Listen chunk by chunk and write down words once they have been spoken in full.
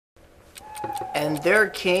And there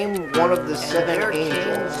came one of the seven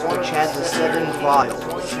angels, which had the seven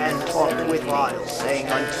vials, and talked with me, saying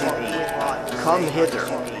unto me, Come hither,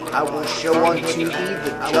 I will show unto thee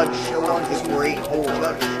the judgment of the great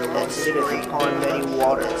whore, that sitteth upon many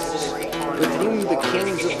waters, with whom the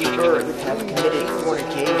kings of the earth have committed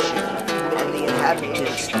fornication, and the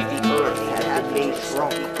inhabitants of the earth have been made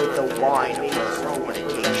drunk with the wine of her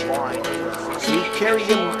fornication. So he carried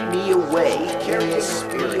me away, carried the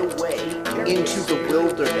spirit away, into the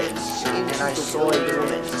wilderness, and I saw a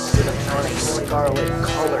woman sit upon a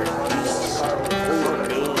scarlet-colored beast, full of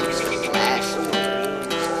names and glasses,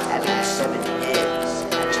 having 7 heads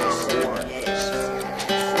and 10 horns.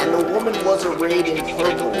 And the woman was arrayed in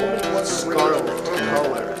purple, scarlet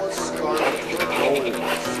color, gold,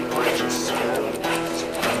 precious stones,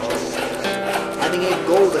 having a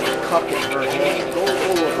golden cup in her hand, full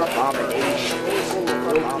of abominations,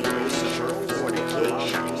 filthiness,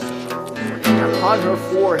 fornication. Upon her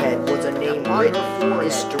forehead was a name written,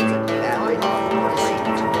 Mystery, Babylon, Great,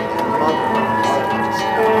 and Mother of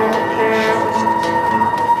Abominations.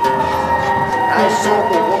 I saw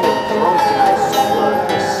the woman drunk in the blood of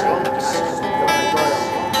the saints, the blood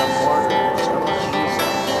of the martyrs of Jesus.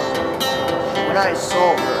 When I saw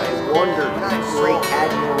her, I wondered with great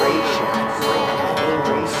admiration.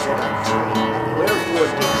 Angel said unto me, Wherefore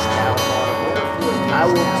didst thou marvel? I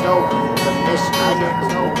will tell thee the mystery of the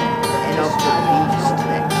woman, and of the beast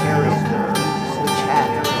that carrieth her, which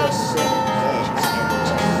hath the 7 heads and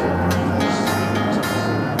 10 horns.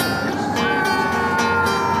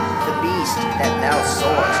 The beast that thou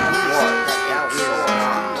sawest was,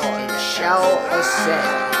 and shall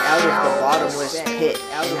ascend out of the bottomless pit,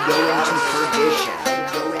 and go into perdition,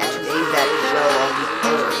 and they that dwell on the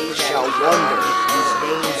earth shall wonder whose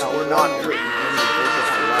names were not written in the book of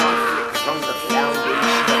life from the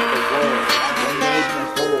foundation of the world, when they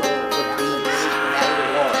behold the beast that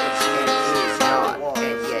was, and is not,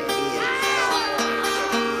 and yet is.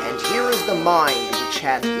 And here is the mind which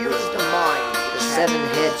hath wisdom. The 7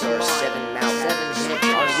 heads are 7 mountains,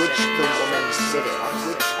 on which the woman sitteth,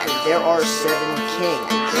 and there are 7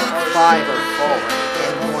 kings, 5 are fallen,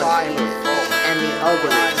 and 1 is, and the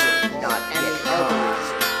other is not yet come.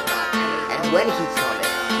 And when he cometh,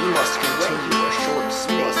 he must continue a short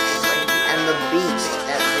space. And the beast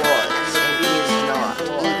that was, and is not,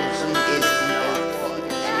 even he is the 8th,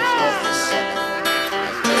 and of the 7th,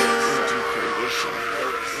 and goes into perdition.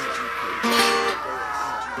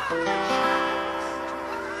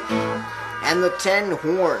 And the 10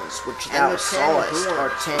 horns which thou sawest are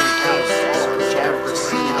 10 kings which have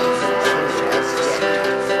received the kingdom as yet,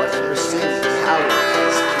 but received power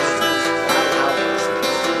as kings.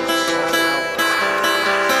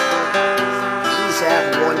 These have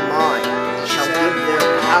one mind, and shall give their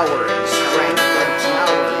power and strength unto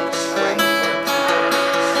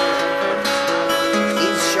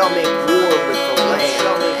these shall make war with the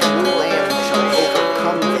Lamb, and the Lamb shall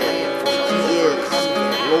overcome them, for he is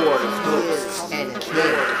Lord of hosts and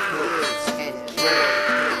King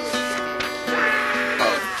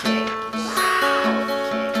of kings.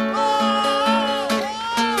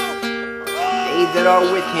 They that are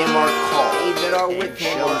with him are called, and they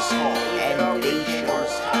shall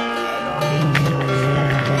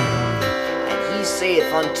And he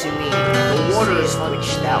saith unto me, The waters which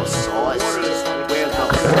thou sawest, where the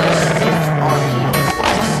horse sitteth, are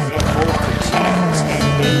peoples, and multitudes, and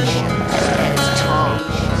nations, and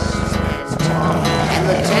tongues. And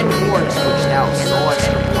the 10 horns which thou sawest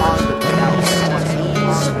upon the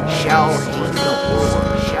these shall hate the whore,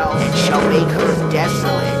 and shall make her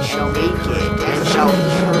desolate, shall make it, and shall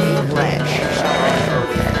eat her flesh,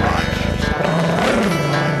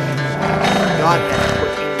 God hath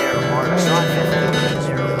put in their hearts, and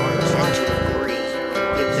to agree,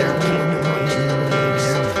 give their kingdom unto the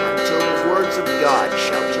beast, until the words of God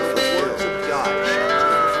shall be fulfilled.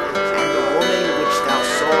 And the woman which thou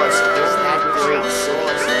sawest is that great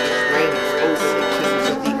city, reigneth over the kings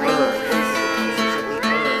of the earth.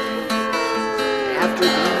 After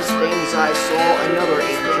these things I saw another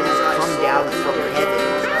angel come down from heaven,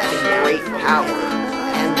 having great power,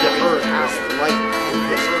 and the earth was lightened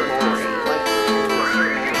with his glory.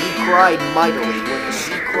 He cried mightily with a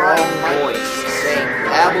strong voice, saying,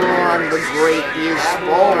 Babylon the Great is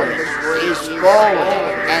fallen,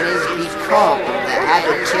 and is become the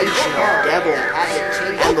habitation of devils,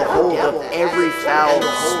 and the hold of every foul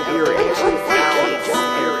spirit,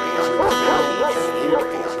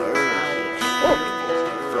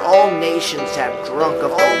 For all nations have drunk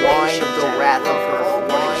of the wine of the wrath of her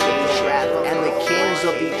fornication, and the kings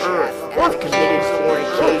of the earth have committed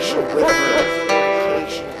fornication with her.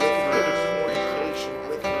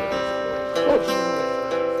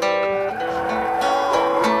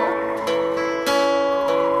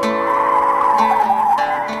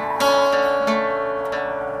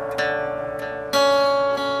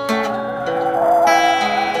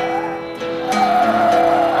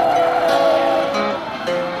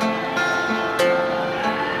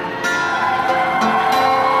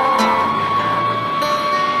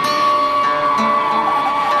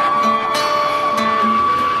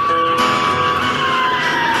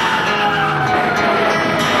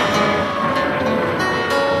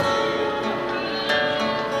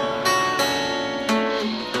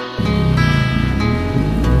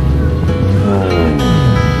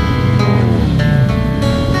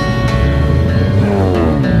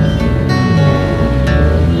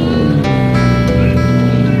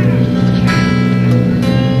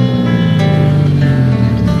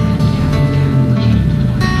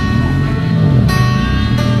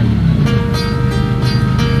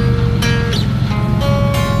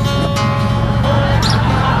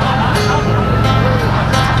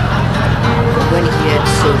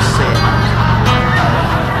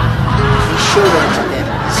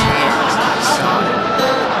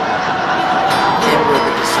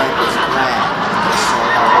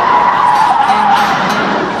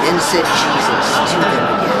 said Jesus to them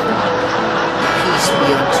again, Peace be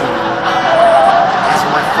unto you. As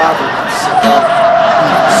my Father hath sent me,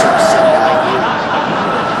 even so send I you.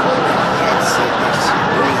 When he had said this, he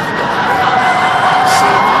breathed on them, and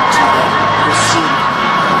saith unto them, Receive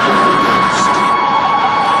the Holy Ghost.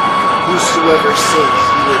 Whosoever sins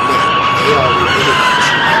ye remit, they are remitted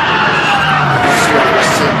unto him. And whosoever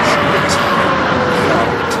sins ye retain, they are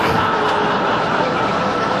retained.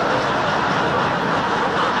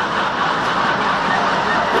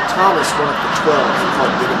 But Thomas, one of the 12,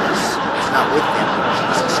 called Didymus, was not with them when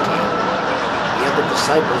Jesus came. The other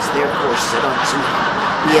disciples therefore said unto him,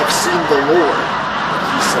 We have seen the Lord. But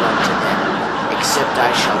he said unto them, Except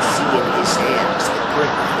I shall see in his hands the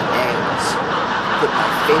print of the nails, put my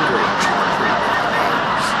finger into the print of the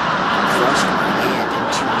nails, and thrust my hand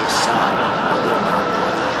into his side, I will not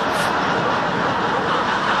believe.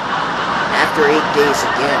 And after 8 days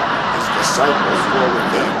again, his disciples were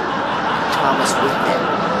within, and Thomas with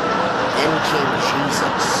them. Then came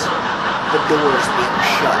Jesus, the doors being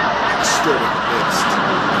shut, and stood in the midst,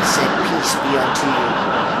 and said, Peace be unto you.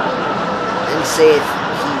 Then saith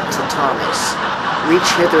he to Thomas,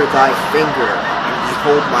 Reach hither thy finger, and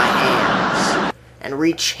behold my hands, and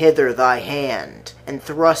reach hither thy hand, and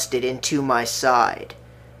thrust it into my side,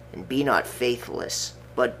 and be not faithless,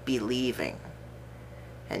 but believing.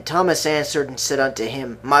 And Thomas answered and said unto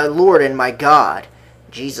him, My Lord and my God.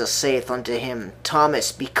 Jesus saith unto him,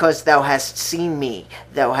 Thomas, because thou hast seen me,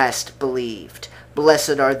 thou hast believed.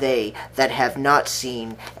 Blessed are they that have not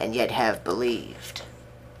seen, and yet have believed.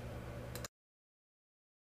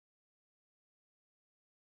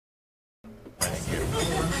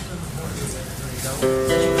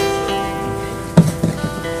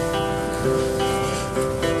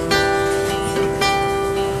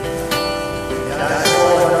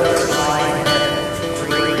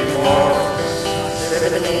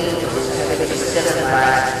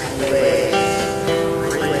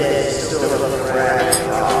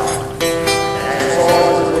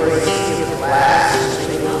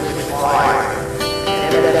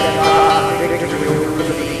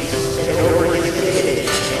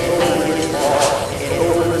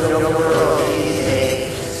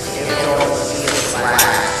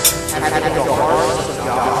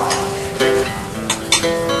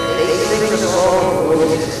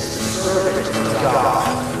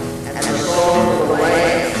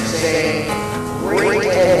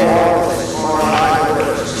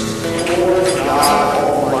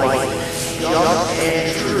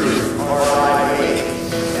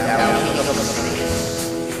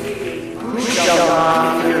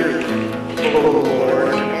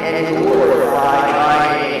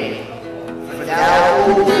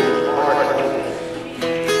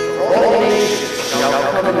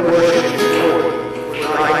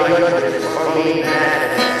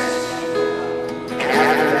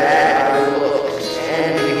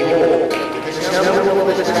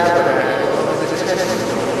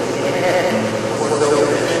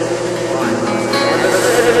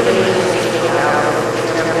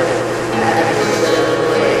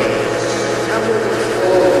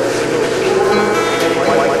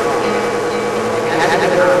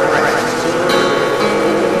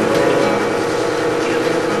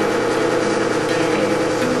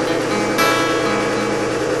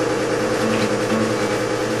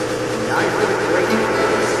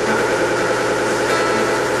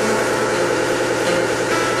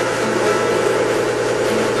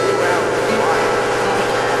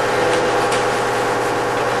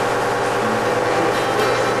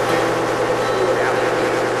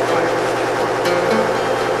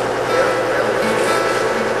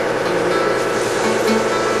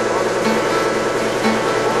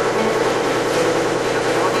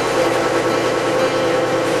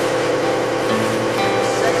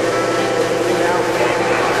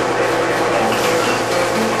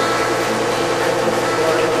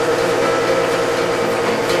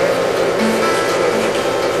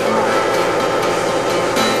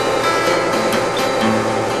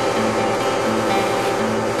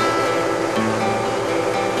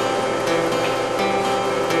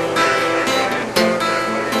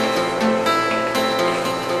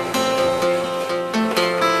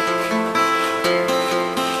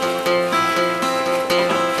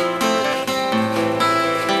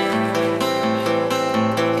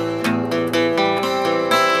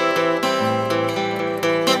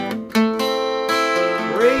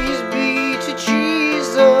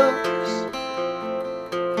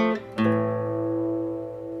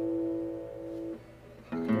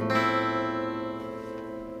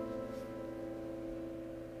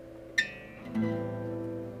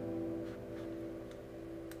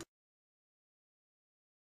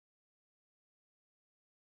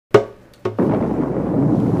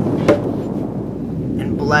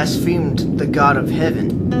 blasphemed the God of heaven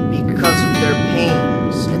because of their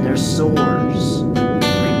pains and their sores,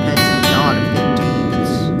 repented not of their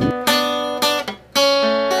deeds.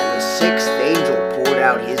 And the sixth angel poured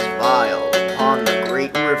out his vial upon the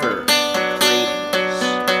great river Euphrates,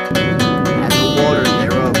 and the water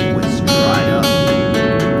thereof was dried up,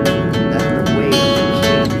 that the way of the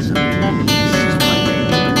kings of the east might be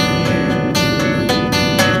prepared.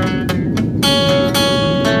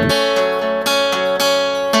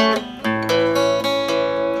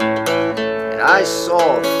 And I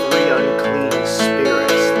saw three unclean